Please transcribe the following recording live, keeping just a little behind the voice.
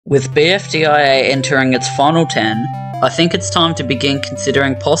With BFDIA entering its final 10, I think it's time to begin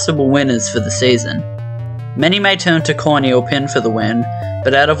considering possible winners for the season. Many may turn to Coiny or Pin for the win,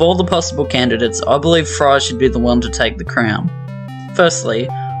 but out of all the possible candidates, I believe Fries should be the one to take the crown. Firstly,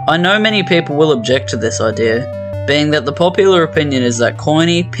 I know many people will object to this idea, being that the popular opinion is that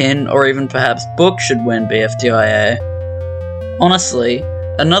Coiny, Pin, or even perhaps Book should win BFDIA. Honestly,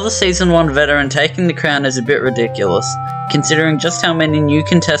 another Season 1 veteran taking the crown is a bit ridiculous, considering just how many new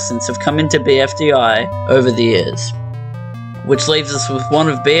contestants have come into BFDI over the years. Which leaves us with one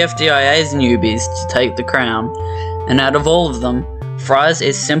of BFDIA's newbies to take the crown, and out of all of them, Fries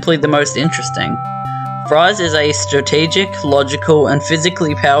is simply the most interesting. Fries is a strategic, logical, and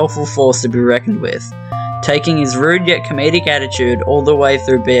physically powerful force to be reckoned with, taking his rude yet comedic attitude all the way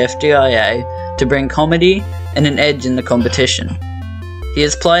through BFDIA to bring comedy and an edge in the competition. He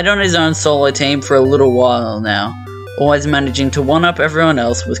has played on his own solo team for a little while now, always managing to one-up everyone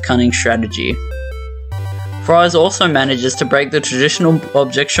else with cunning strategy. Fries also manages to break the traditional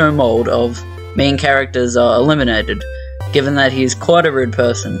object show mold of mean characters are eliminated, given that he is quite a rude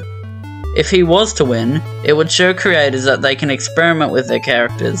person. If he was to win, it would show creators that they can experiment with their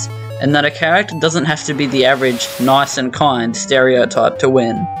characters, and that a character doesn't have to be the average nice and kind stereotype to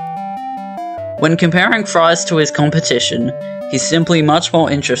win. When comparing Fries to his competition, he's simply much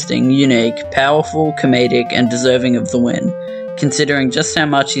more interesting, unique, powerful, comedic, and deserving of the win, considering just how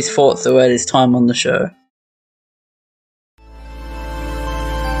much he's fought throughout his time on the show.